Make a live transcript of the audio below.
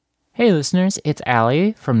Hey listeners, it's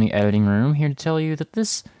Allie from the editing room here to tell you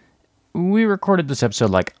that we recorded this episode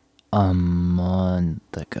like a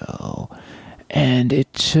month ago, and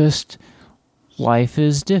life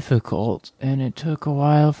is difficult, and it took a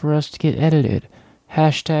while for us to get edited.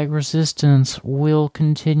 #resistance will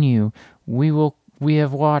continue. We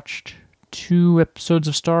have watched 2 episodes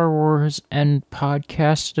of Star Wars and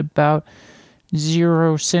podcasted about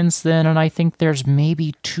 0 since then, and I think there's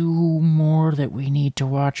maybe 2 more that we need to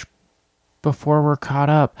watch before we're caught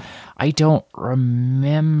up. I don't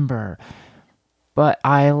remember, but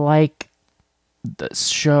I like the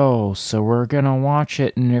show, so we're gonna watch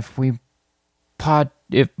it, and if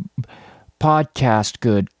podcast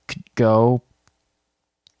good, go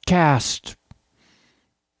cast.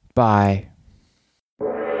 Bye.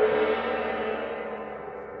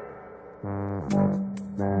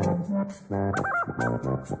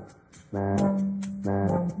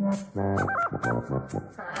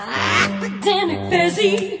 Danny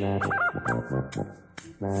Fezzy,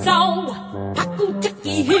 so Paku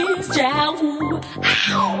Jackie his jow.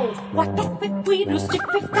 Ow, what don't we do stick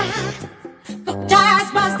with that? The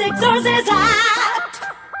dice by sticks or says that.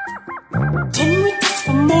 Can we just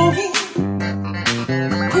for movie?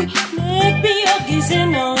 We make be a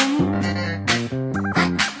gizin on.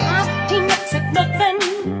 He makes it nothing.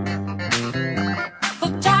 The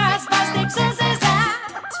dice by sticks or says that.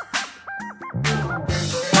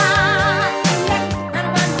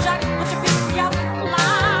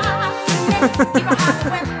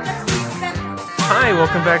 Hi,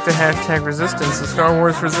 welcome back to #Resistance, the Star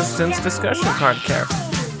Wars Resistance discussion podcast.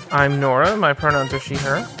 I'm Nora, my pronouns are she,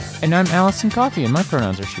 her. And I'm Allison Coffey, and my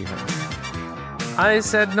pronouns are she, her. I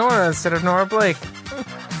said Nora instead of Nora Blake.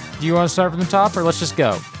 Do you want to start from the top, or let's just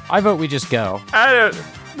go? I vote we just go.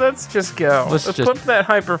 Let's just go. Let's put that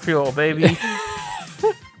hyperfuel, baby.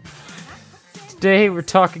 Today we're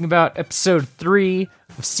talking about episode 3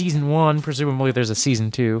 of season 1. Presumably there's a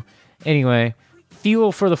season 2. Anyway,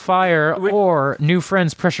 Fuel for the Fire, or New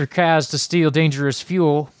Friends Pressure Kaz to steal dangerous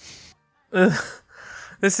fuel.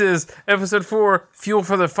 This is episode 4, Fuel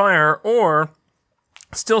for the Fire, or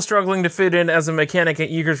still struggling to fit in as a mechanic at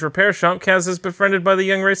Yeager's repair shop, Kaz is befriended by the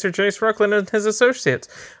young racer Chase Rucklin and his associates,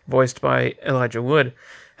 voiced by Elijah Wood.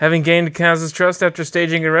 Having gained Kaz's trust after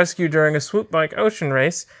staging a rescue during a swoop bike ocean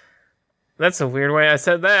race, that's a weird way I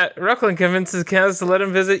said that, Rucklin convinces Kaz to let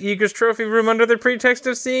him visit Yeager's trophy room under the pretext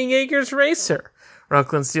of seeing Yeager's racer.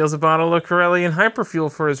 Rucklin steals a bottle of Corellian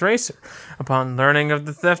hyperfuel for his racer. Upon learning of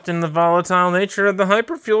the theft and the volatile nature of the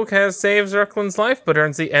hyperfuel, Kaz saves Rucklin's life, but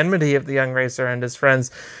earns the enmity of the young racer and his friends.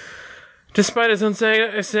 Despite his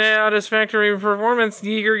unsatisfactory performance,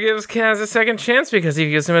 Yeager gives Kaz a second chance because he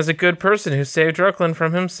views him as a good person who saved Rucklin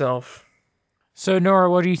from himself. So, Nora,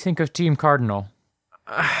 what do you think of Team Cardinal?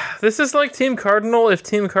 This is like Team Cardinal if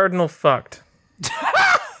Team Cardinal fucked.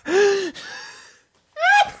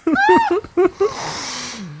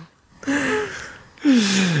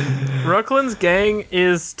 Rucklin's gang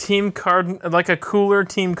is Team Cardinal, like a cooler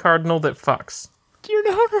Team Cardinal that fucks.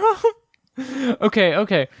 You're not wrong.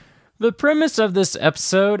 Okay. The premise of this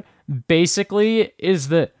episode basically is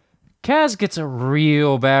that Kaz gets a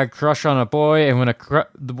real bad crush on a boy, and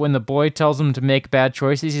when the boy tells him to make bad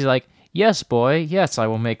choices, he's like, "Yes, boy. Yes, I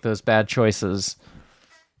will make those bad choices."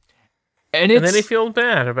 And then he feels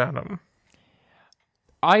bad about him.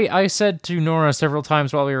 I said to Nora several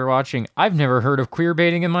times while we were watching, I've never heard of queer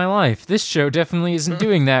baiting in my life. This show definitely isn't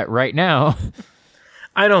doing that right now.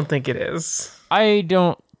 I don't think it is. I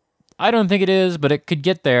don't think it is, but it could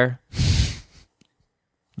get there.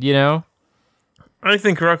 You know? I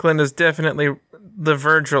think Rucklin is definitely the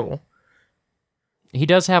Virgil. He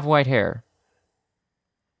does have white hair.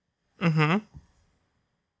 Mm-hmm.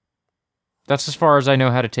 That's as far as I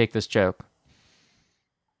know how to take this joke.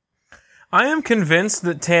 I am convinced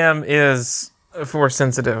that Tam is force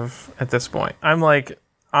sensitive at this point.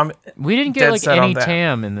 We didn't get like any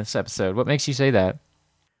Tam in this episode. What makes you say that?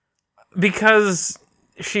 Because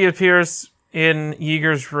she appears in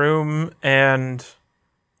Yeager's room and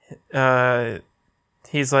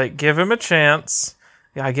he's like, "Give him a chance.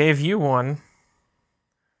 I gave you one."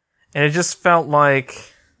 And it just felt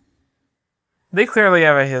like they clearly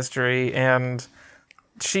have a history, and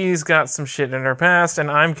she's got some shit in her past,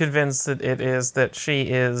 and I'm convinced that it is that she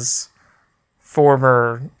is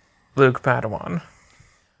former Luke Padawan.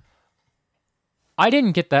 I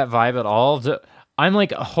didn't get that vibe at all. I'm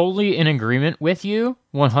like wholly in agreement with you,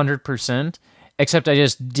 100%, except I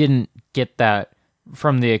just didn't get that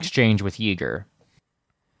from the exchange with Yeager.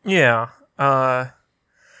 Yeah,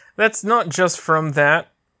 that's not just from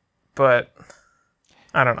that, but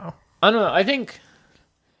I don't know. I think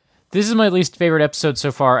This is my least favorite episode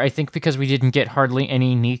so far, I think because we didn't get hardly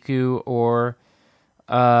any Niku or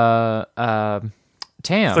Tam.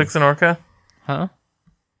 Flix and Orca? Huh?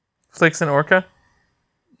 Flix and Orca?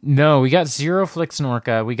 No, we got 0 Flix and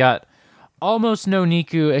Orca. We got almost no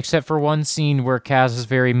Niku, except for one scene where Kaz is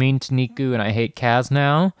very mean to Niku, and I hate Kaz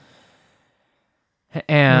now.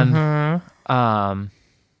 And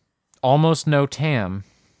almost no Tam.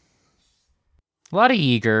 A lot of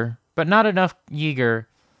Yeager, but not enough Yeager.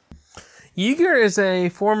 Yeager is a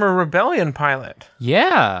former Rebellion pilot.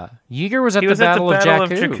 Yeah, Yeager was at He the was at the Battle of Battle of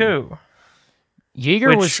Jakku.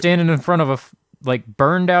 Yeager was standing in front of a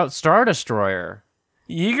burned out Star Destroyer.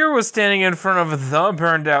 Yeager was standing in front of the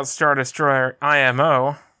burned out Star Destroyer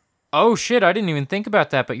IMO. Oh shit, I didn't even think about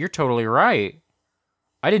that, but you're totally right.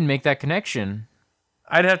 I didn't make that connection.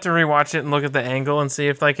 I'd have to rewatch it and look at the angle and see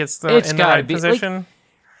if it's in the gotta right be, position.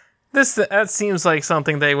 That seems like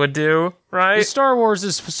something they would do, right? Star Wars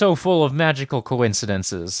is so full of magical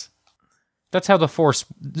coincidences. That's how the Force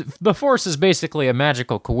is basically a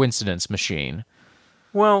magical coincidence machine.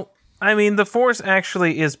 Well, I mean, the Force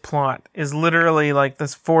actually is plot, is literally like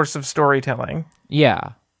this force of storytelling.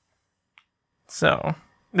 Yeah. So,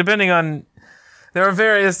 depending on... There are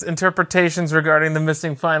various interpretations regarding the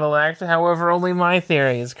missing final act, however, only my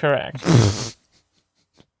theory is correct.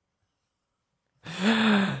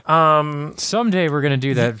 Someday we're going to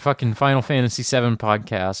do that fucking Final Fantasy VII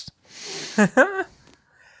podcast.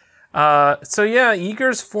 So yeah,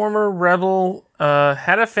 Yeager's former rebel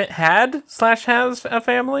has a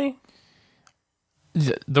family.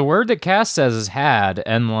 The word that Cass says is had,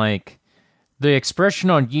 and the expression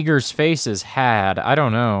on Yeager's face is had. I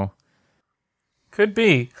don't know. Could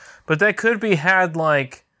be, but that could be had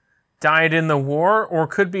died in the war, or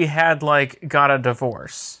could be had got a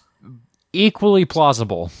divorce. Equally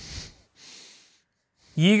plausible.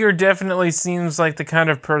 Yeager definitely seems like the kind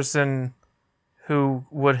of person who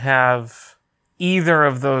would have either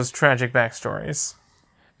of those tragic backstories.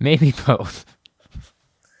 Maybe both.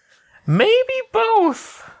 Maybe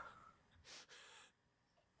both.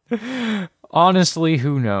 Honestly,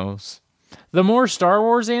 who knows? The more Star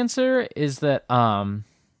Wars answer is that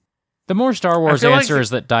is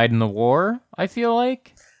that died in the war, I feel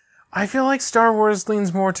like. I feel like Star Wars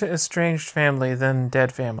leans more to estranged family than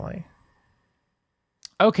dead family.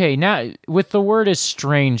 Okay, now with the word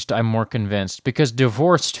estranged, I'm more convinced because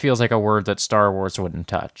divorced feels like a word that Star Wars wouldn't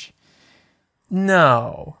touch.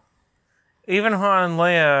 No. Even Han and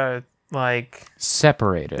Leia,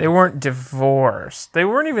 separated. They weren't divorced. They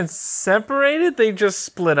weren't even separated, they just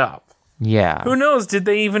split up. Yeah. Who knows? Did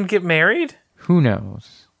they even get married? Who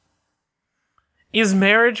knows? Is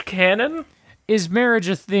marriage canon? Is marriage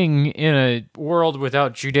a thing in a world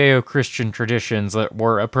without Judeo-Christian traditions that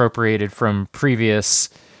were appropriated from previous,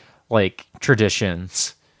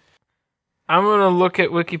 traditions? I'm gonna look at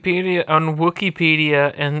Wikipedia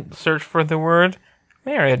and search for the word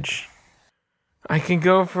marriage. I can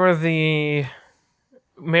go for the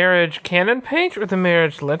marriage canon page or the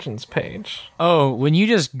marriage legends page. Oh, when you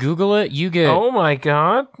just Google it, you get... Oh my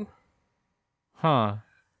god. Huh.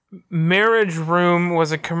 Marriage Room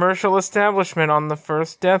was a commercial establishment on the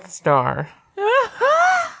first Death Star.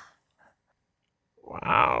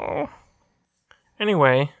 Wow.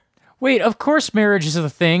 Anyway. Wait, of course marriage is a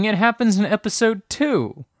thing. It happens in episode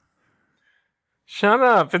 2. Shut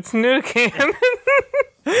up. It's new canon.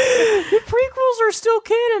 The prequels are still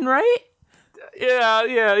canon, right?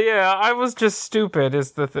 Yeah. I was just stupid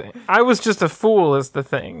is the thing. I was just a fool is the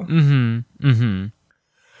thing.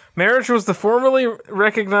 Marriage was the formally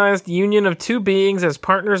recognized union of two beings as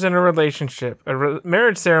partners in a relationship. A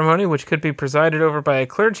marriage ceremony, which could be presided over by a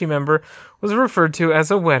clergy member, was referred to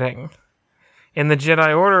as a wedding. In the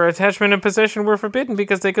Jedi Order, attachment and possession were forbidden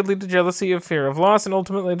because they could lead to jealousy of fear of loss and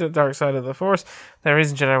ultimately to the dark side of the Force. That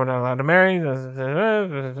reason Jedi were not allowed to marry.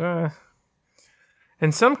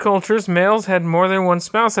 In some cultures, males had more than one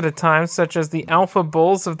spouse at a time, such as the alpha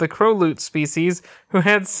bulls of the Crowloot species, who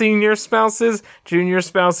had senior spouses, junior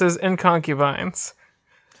spouses, and concubines.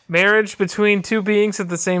 Marriage between two beings of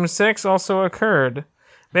the same sex also occurred.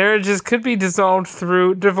 Marriages could be dissolved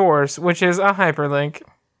through divorce, which is a hyperlink.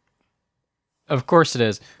 Of course it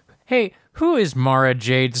is. Hey, who is Mara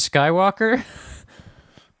Jade Skywalker?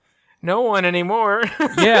 No one anymore.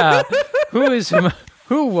 Yeah.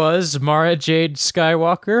 Who was Mara Jade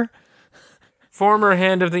Skywalker? Former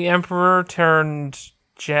hand of the Emperor turned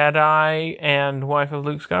Jedi and wife of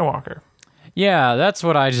Luke Skywalker. Yeah, that's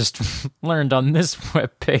what I just learned on this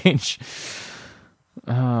webpage.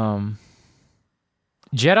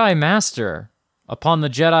 Jedi Master upon the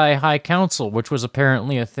Jedi High Council, which was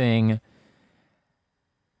apparently a thing.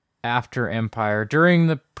 Jedi Master upon the Jedi High Council, which was apparently a thing. Jedi Master upon the Jedi High Council, which was apparently a thing. Jedi Master upon the Jedi High Council, which was apparently a thing. after Empire, during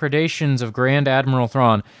the predations of Grand Admiral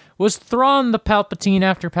Thrawn. Was Thrawn the Palpatine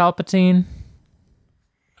after Palpatine?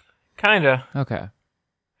 Kinda. Okay.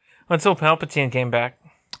 Until Palpatine came back.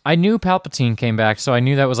 I knew Palpatine came back, so I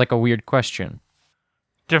knew that was like a weird question.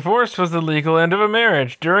 Divorce was the legal end of a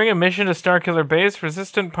marriage. During a mission to Starkiller Base,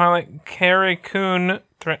 resistant pilot Carrie Coon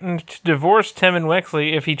threatened to divorce Temmin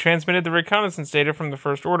Wexley if he transmitted the reconnaissance data from the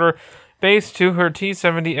First Order base to her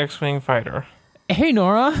T-70 X-Wing fighter. Hey,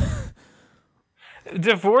 Nora.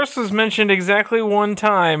 Divorce was mentioned exactly one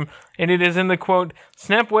time, and it is in the quote,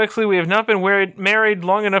 "Snap Wexley, we have not been married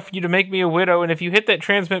long enough for you to make me a widow, and if you hit that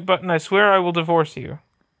transmit button, I swear I will divorce you."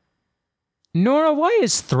 Nora, why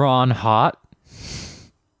is Thrawn hot?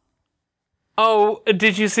 Oh,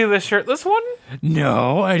 did you see the shirtless one?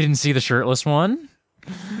 No, I didn't see the shirtless one.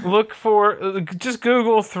 Look for, just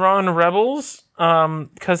Google Thrawn Rebels,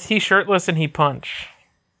 because he's shirtless and he punch.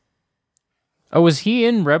 Oh, was he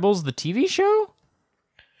in Rebels, the TV show?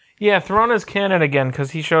 Yeah, Thrawn is canon again,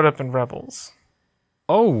 because he showed up in Rebels.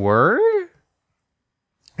 Oh, word?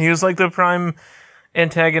 He was like the prime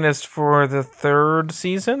antagonist for the 3rd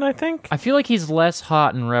season, I think. I feel like he's less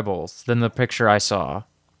hot in Rebels than the picture I saw.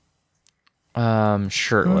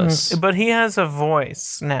 Shirtless. But he has a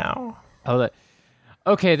voice now. Oh,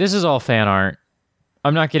 okay, this is all fan art.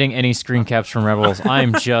 I'm not getting any screen caps from Rebels.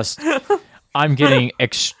 I'm getting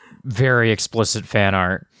very explicit fan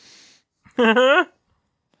art. I'm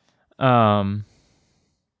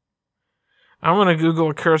gonna Google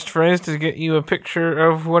a cursed phrase to get you a picture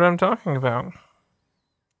of what I'm talking about.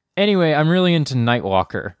 Anyway, I'm really into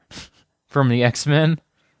Nightwalker from the X-Men.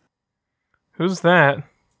 Who's that?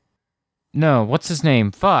 No, what's his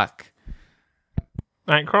name? Fuck.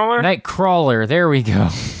 Nightcrawler? Nightcrawler, there we go.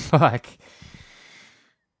 Fuck.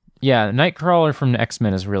 Yeah, Nightcrawler from the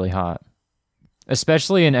X-Men is really hot.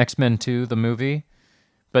 Especially in X-Men 2, the movie.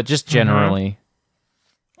 But just generally.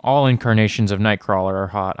 All incarnations of Nightcrawler are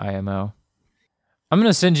hot, IMO. I'm going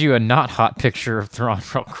to send you a not hot picture of Thrawn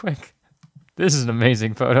real quick. This is an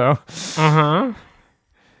amazing photo.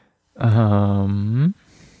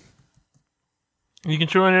 You can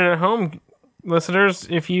join it at home, listeners,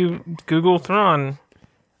 if you Google Thrawn.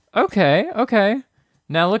 Okay.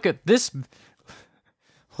 Now look at this.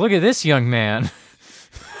 Look at this young man.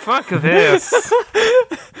 Fuck this.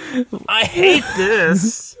 I hate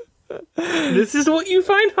this. This is what you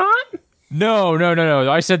find hot? No.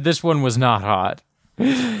 I said this one was not hot.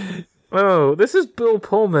 Oh, this is Bill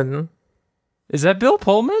Pullman. Is that Bill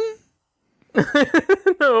Pullman?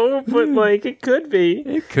 No, but like, it could be.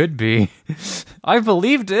 It could be. I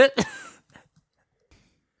believed it.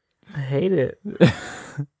 I hate it.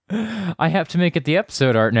 I have to make it the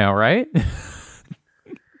episode art now, right?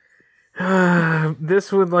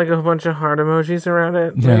 This with like a bunch of heart emojis around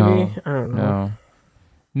it, maybe? I don't know.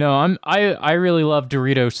 No, I really love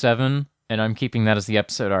Dorito 7, and I'm keeping that as the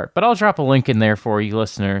episode art. But I'll drop a link in there for you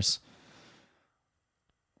listeners.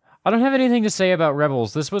 I don't have anything to say about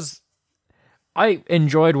Rebels. I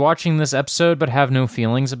enjoyed watching this episode, but have no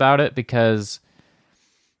feelings about it because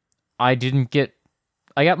I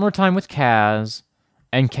got more time with Kaz,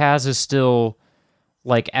 and Kaz is still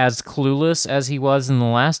like as clueless as he was in the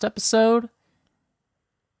last episode.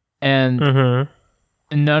 And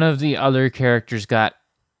none of the other characters got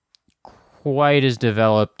quite as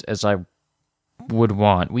developed as I would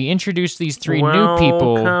want. We introduced these three new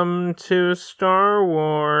people. Welcome to Star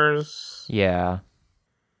Wars. Yeah.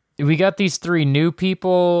 We got these three new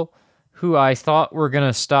people who I thought were going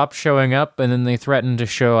to stop showing up, and then they threatened to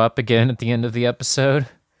show up again at the end of the episode.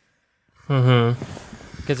 We'll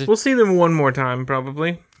see them one more time,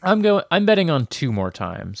 probably. I'm betting on 2 more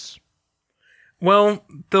times. Well,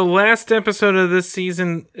 the last episode of this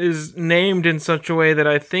season is named in such a way that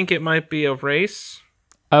I think it might be a race.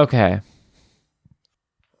 Okay.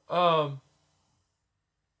 I'm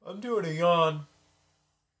doing a yawn.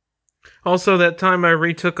 Also, that time I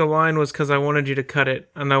retook a line was because I wanted you to cut it,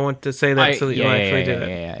 and I want to say that so that you actually did it.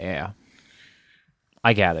 Yeah.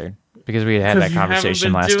 I gathered because we had that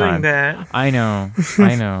conversation last time. That. I know.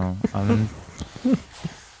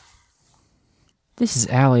 This is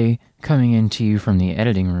Allie coming into you from the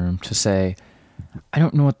editing room to say, I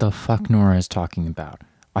don't know what the fuck Nora is talking about.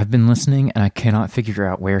 I've been listening and I cannot figure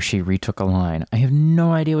out where she retook a line. I have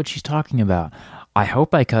no idea what she's talking about. I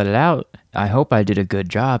hope I cut it out. I hope I did a good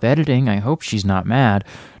job editing. I hope she's not mad.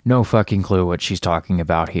 No fucking clue what she's talking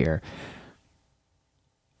about here.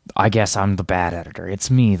 I guess I'm the bad editor. It's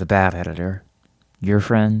me, the bad editor. Your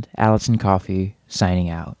friend, Allison Coffee, signing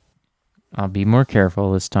out. I'll be more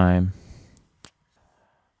careful this time.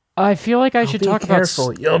 I feel like I should talk about...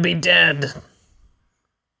 You'll be dead.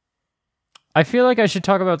 I feel like I should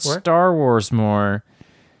talk about What? Star Wars more,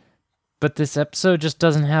 but this episode just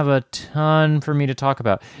doesn't have a ton for me to talk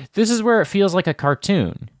about. This is where it feels like a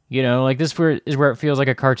cartoon. You know, like this is where it feels like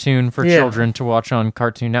a cartoon for Yeah. children to watch on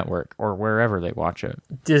Cartoon Network or wherever they watch it.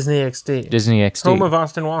 Disney XD. Disney XD. Home of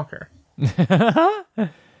Austin Walker.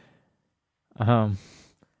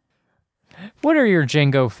 What are your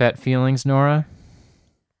Jango Fett feelings, Nora?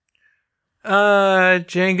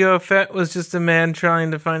 Jango Fett was just a man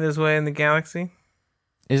trying to find his way in the galaxy.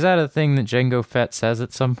 Is that a thing that Jango Fett says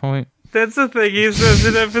at some point? That's the thing he says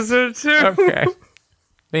in episode 2. Okay.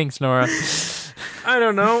 Thanks, Nora. I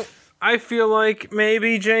don't know. I feel like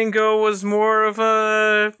maybe Jango was more of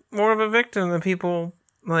a victim than people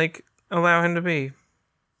like allow him to be.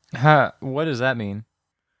 What does that mean?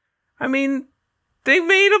 I mean, they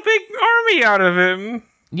made a big army out of him.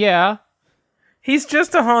 Yeah. He's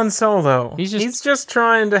just a Han Solo. He's just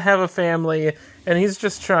trying to have a family, and he's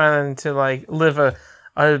just trying to like live a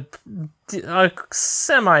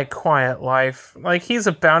semi-quiet life. Like, he's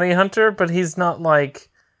a bounty hunter, but he's not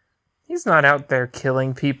out there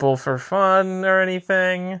killing people for fun or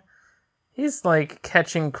anything. He's like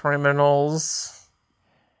catching criminals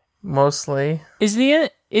mostly. Is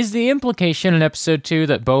the implication in episode 2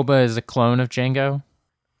 that Boba is a clone of Jango?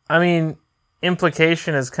 I mean,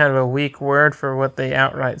 implication is kind of a weak word for what they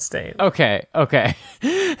outright state. Okay.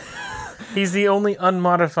 He's the only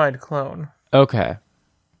unmodified clone. Okay.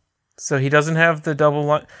 So he doesn't have the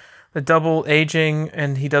double aging,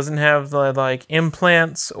 and he doesn't have the like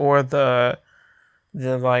implants or the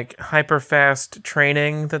like hyper fast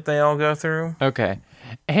training that they all go through. Okay.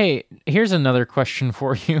 Hey, here's another question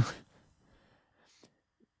for you.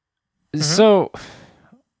 So,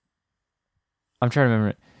 I'm trying to remember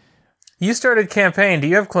it. You started campaign. Do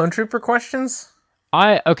you have clone trooper questions?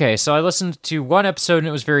 So I listened to one episode and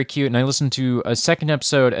it was very cute, and I listened to a second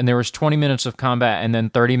episode and there was 20 minutes of combat and then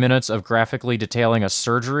 30 minutes of graphically detailing a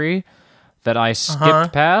surgery that I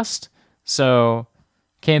skipped past. So,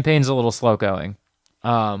 campaign's a little slow going.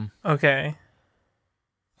 Okay.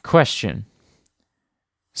 Question.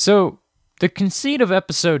 So, the conceit of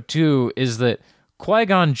episode 2 is that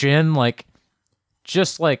Qui-Gon Jinn,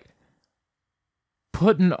 just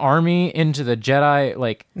put an army into the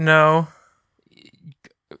Jedi, No.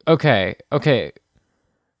 Okay.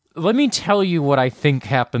 Let me tell you what I think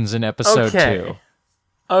happens in episode 2.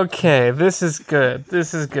 Okay, this is good.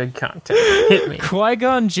 This is good content. Hit me.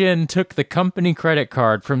 Qui-Gon Jinn took the company credit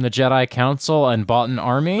card from the Jedi Council and bought an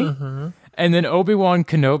army. Mm-hmm. And then Obi-Wan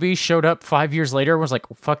Kenobi showed up 5 years later and was like,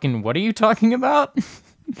 fucking, what are you talking about?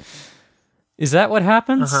 Is that what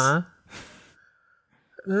happens?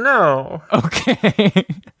 No. Okay.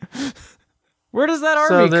 Where does that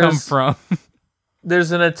army come from?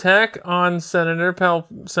 There's an attack on Senator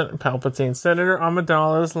Palpatine, Senator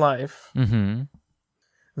Amidala's life. Mm-hmm.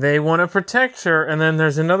 They want to protect her, and then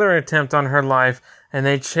there's another attempt on her life, and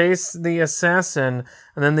they chase the assassin,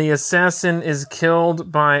 and then the assassin is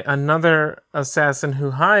killed by another assassin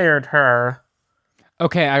who hired her.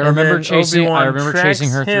 Okay, I remember chasing her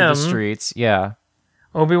through the him. streets. Yeah.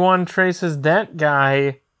 Obi-Wan traces that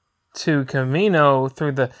guy to Camino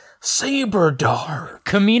through the Saber Dart.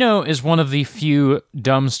 Camino is one of the few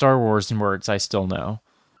dumb Star Wars words I still know.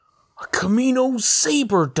 Camino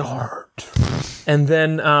Saber Dart. And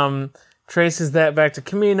then traces that back to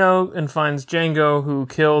Camino and finds Jango, who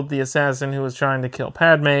killed the assassin who was trying to kill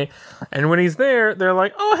Padme. And when he's there, they're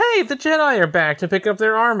like, oh, hey, the Jedi are back to pick up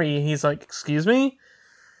their army. He's like, excuse me?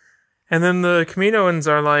 And then the Kaminoans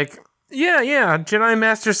are like, yeah, Jedi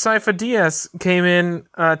Master Sifo Dyas came in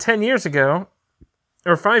 10 years ago,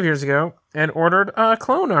 or 5 years ago, and ordered a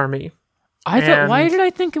clone army. Why did I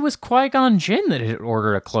think it was Qui-Gon Jinn that had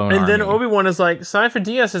ordered a clone army? And then Obi-Wan is like, Sifo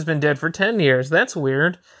Dyas has been dead for 10 years. That's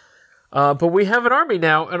weird. But we have an army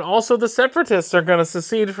now, and also the Separatists are going to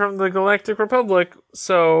secede from the Galactic Republic,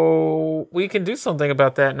 so we can do something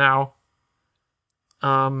about that now.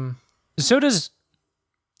 So does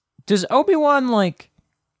Obi-Wan,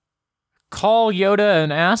 call Yoda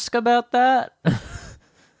and ask about that?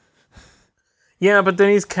 Yeah, but then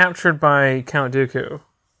he's captured by Count Dooku.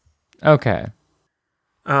 Okay.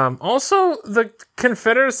 Also, the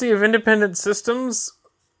Confederacy of Independent Systems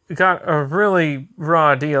got a really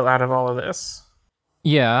raw deal out of all of this.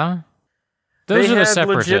 Yeah. Those are the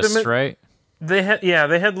Separatists, right? They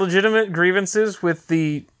had legitimate grievances with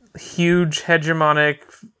the huge hegemonic,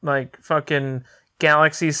 fucking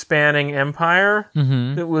galaxy-spanning empire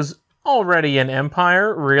that was already an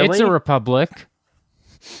empire, really. It's a republic.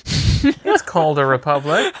 It's called a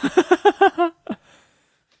republic.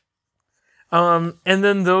 And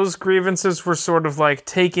then those grievances were sort of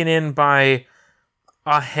taken in by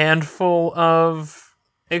a handful of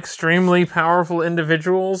extremely powerful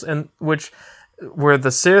individuals, and which were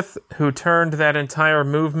the Sith, who turned that entire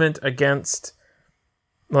movement against,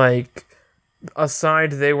 like, a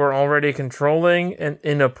side they were already controlling, and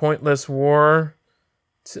in a pointless war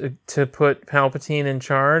to put Palpatine in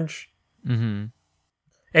charge. Mm-hmm.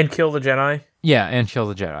 And kill the Jedi. Yeah, and kill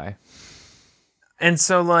the Jedi. And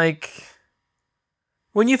so, like,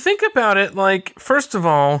 when you think about it, like, first of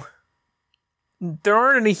all, there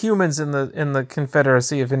aren't any humans in the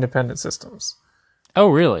Confederacy of Independent Systems. Oh,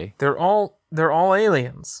 really? They're all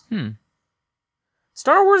aliens.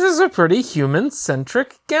 Star Wars is a pretty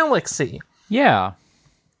human-centric galaxy. Yeah.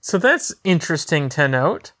 So that's interesting to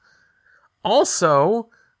note. Also,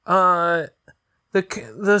 the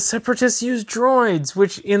Separatists use droids,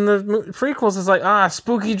 which in the prequels is like,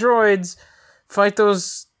 spooky droids, fight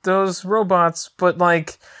those robots. But,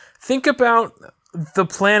 like, think about the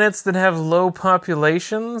planets that have low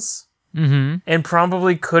populations and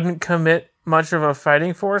probably couldn't commit much of a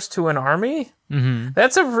fighting force to an army.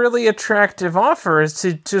 That's a really attractive offer, is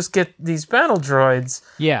to just get these battle droids.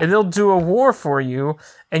 Yeah. And they'll do a war for you,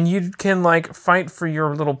 and you can, like, fight for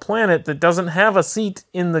your little planet that doesn't have a seat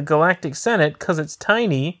in the Galactic Senate because it's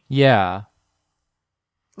tiny. Yeah.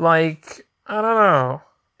 Like, I don't know.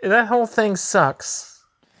 That whole thing sucks.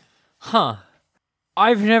 Huh.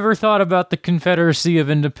 I've never thought about the Confederacy of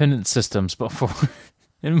Independent Systems before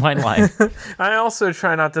in my life. I also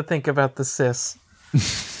try not to think about the cis.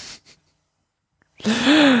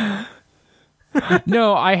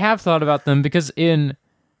 No, I have thought about them because in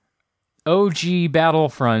OG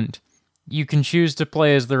Battlefront, you can choose to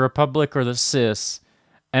play as the Republic or the Cis.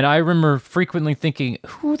 And I remember frequently thinking,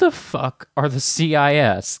 who the fuck are the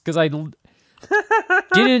CIS? Because I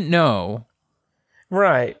didn't know.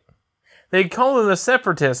 Right. They call them the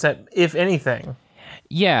Separatists, if anything.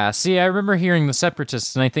 Yeah, see, I remember hearing the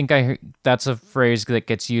Separatists, and I think that's a phrase that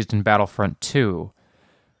gets used in Battlefront 2.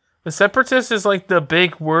 The Separatist is like the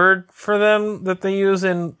big word for them that they use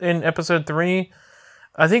in Episode 3.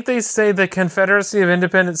 I think they say the Confederacy of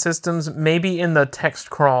Independent Systems maybe in the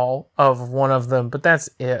text crawl of one of them, but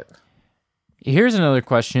that's it. Here's another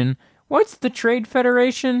question. What's the Trade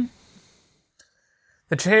Federation?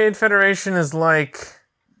 The Trade Federation is like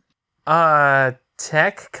a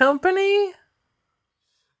tech company?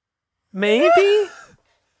 Maybe?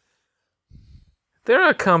 They're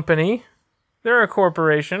a company. They're a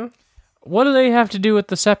corporation. What do they have to do with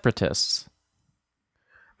the Separatists?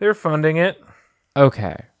 They're funding it.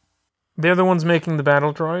 Okay. They're the ones making the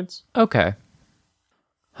battle droids. Okay.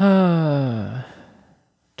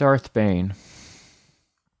 Darth Bane.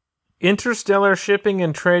 Interstellar Shipping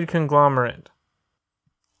and Trade Conglomerate.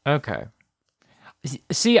 Okay.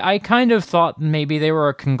 See, I kind of thought maybe they were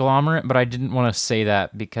a conglomerate, but I didn't want to say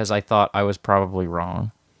that because I thought I was probably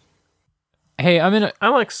wrong. Hey, I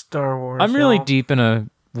like Star Wars. I'm really deep in a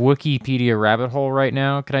Wikipedia rabbit hole right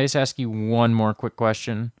now. Can I just ask you one more quick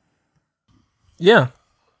question? Yeah.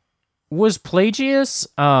 Was Plagueis,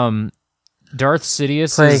 Darth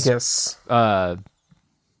Sidious's Plagueis.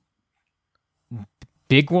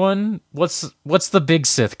 Big one? What's the big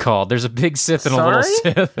Sith called? There's a big Sith and a little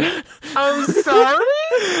Sith. I'm sorry?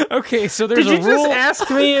 Okay, so there's Did a you rule. just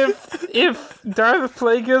ask me if Darth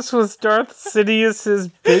Plagueis was Darth Sidious's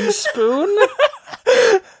big spoon?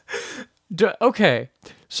 Okay,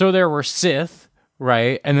 so there were Sith,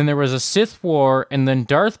 right? And then there was a Sith war, and then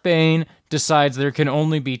Darth Bane decides there can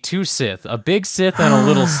only be two Sith, a big Sith and a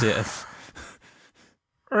little Sith.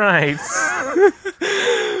 Right.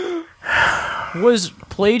 Was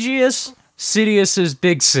Plagueis Sidious's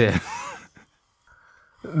big Sith?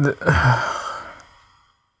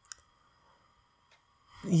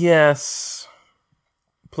 Yes.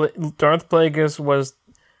 Darth Plagueis was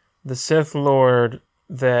the Sith Lord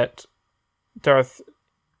that Darth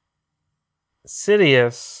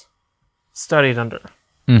Sidious studied under.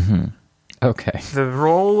 Mm-hmm. Okay. The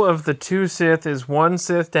role of the two Sith is one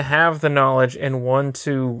Sith to have the knowledge and one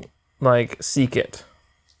to, like, seek it.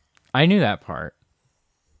 I knew that part.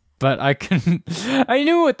 But I couldn't... I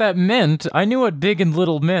knew what that meant. I knew what big and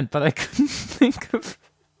little meant, but I couldn't think of...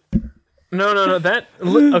 No.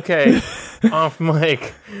 Okay. Off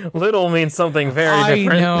mic. Little means something very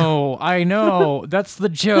different. I know. That's the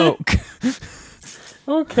joke.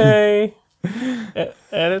 Okay.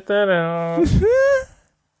 Edit that out.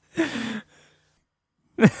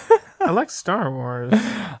 I like Star Wars.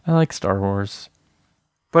 I like Star Wars.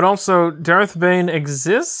 But also, Darth Bane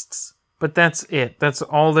exists, but that's it. That's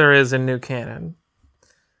all there is in new canon.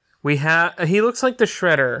 He looks like the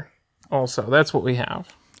Shredder, also. That's what we have.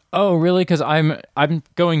 Oh, really? Because I'm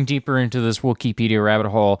going deeper into this Wikipedia rabbit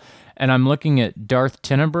hole, and I'm looking at Darth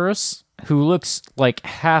Tenebris, who looks like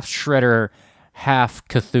half Shredder, half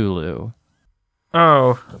Cthulhu.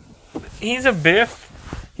 Oh, he's a Biff.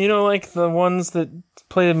 You know, like the ones that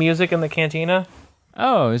play the music in the cantina.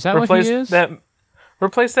 Oh, is that what he is?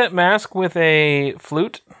 Replace that mask with a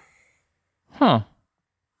flute. Huh.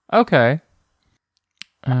 Okay.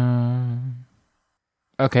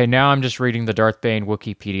 Okay, now I'm just reading the Darth Bane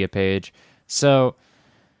Wikipedia page. So,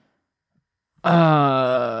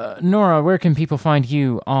 Nora, where can people find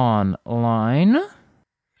you online?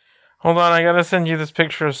 Hold on, I gotta send you this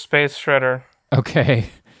picture of Space Shredder. Okay.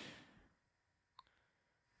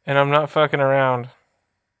 And I'm not fucking around.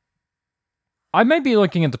 I might be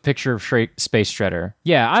looking at the picture of Space Shredder.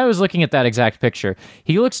 Yeah, I was looking at that exact picture.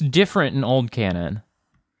 He looks different in old canon.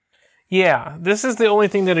 Yeah, this is the only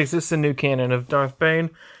thing that exists in new canon of Darth Bane,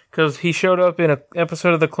 because he showed up in an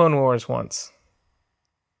episode of the Clone Wars once.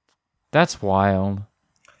 That's wild.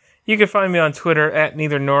 You can find me on Twitter at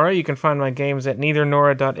NeitherNora. You can find my games at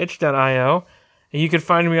neithernora.itch.io. And you can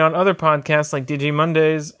find me on other podcasts like DG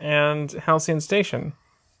Mondays and Halcyon Station.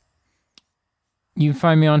 You can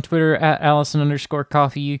find me on Twitter at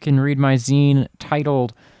Allison_coffee. You can read my zine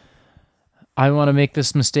titled I Want to Make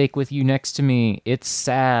This Mistake With You Next to Me. It's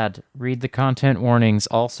sad. Read the content warnings.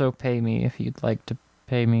 Also pay me if you'd like to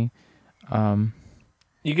pay me. You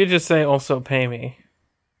could just say also pay me.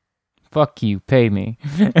 Fuck you, pay me.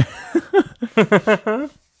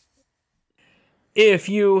 If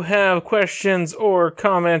you have questions or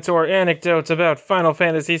comments or anecdotes about Final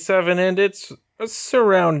Fantasy VII and its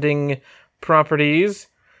surrounding properties,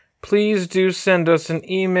 please do send us an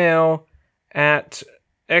email at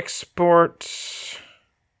at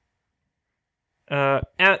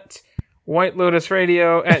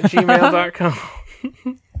whitelotusradio@gmail.com.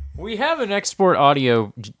 We have an export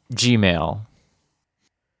audio Gmail.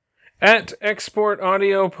 At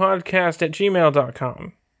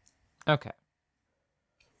exportaudiopodcast@gmail.com. Okay.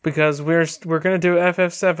 Because we're going to do an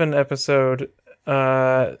FF7 episode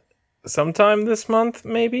sometime this month,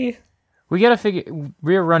 maybe? We gotta figure...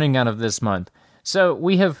 We're running out of this month. So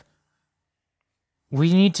we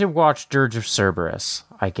need to watch Dirge of Cerberus,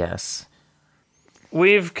 I guess.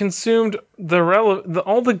 We've consumed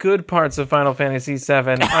all the good parts of Final Fantasy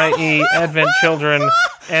VII, i.e. Advent Children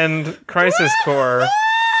and Crisis Core.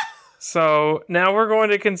 So now we're going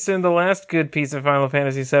to consume the last good piece of Final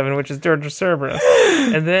Fantasy VII, which is Dirge of Cerberus.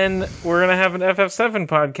 And then we're going to have an FF7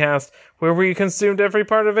 podcast where we consumed every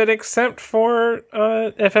part of it except for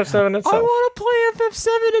FF7 itself. I want to play FF7.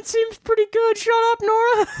 It seems pretty good. Shut up,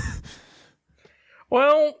 Nora.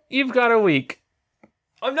 Well, you've got a week.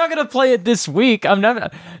 I'm not going to play it this week.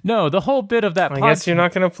 No, the whole bit of that I guess you're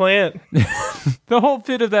not going to play it. The whole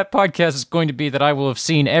bit of that podcast is going to be that I will have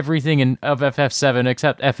seen everything of FF7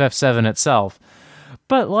 except FF7 itself.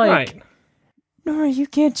 But, Right. Nora, you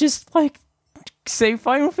can't just, say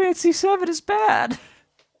Final Fantasy VII is bad.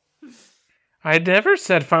 I never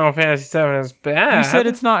said Final Fantasy VII is bad. You said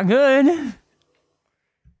it's not good.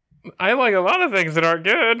 I like a lot of things that aren't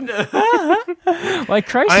good. Like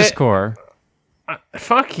Crisis Core.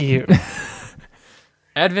 Fuck you.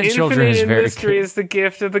 Advent Children is very mystery good. is the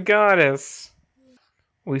gift of the goddess.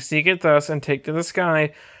 We seek it thus and take to the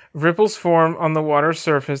sky. Ripples form on the water's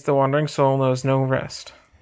surface. The wandering soul knows no rest.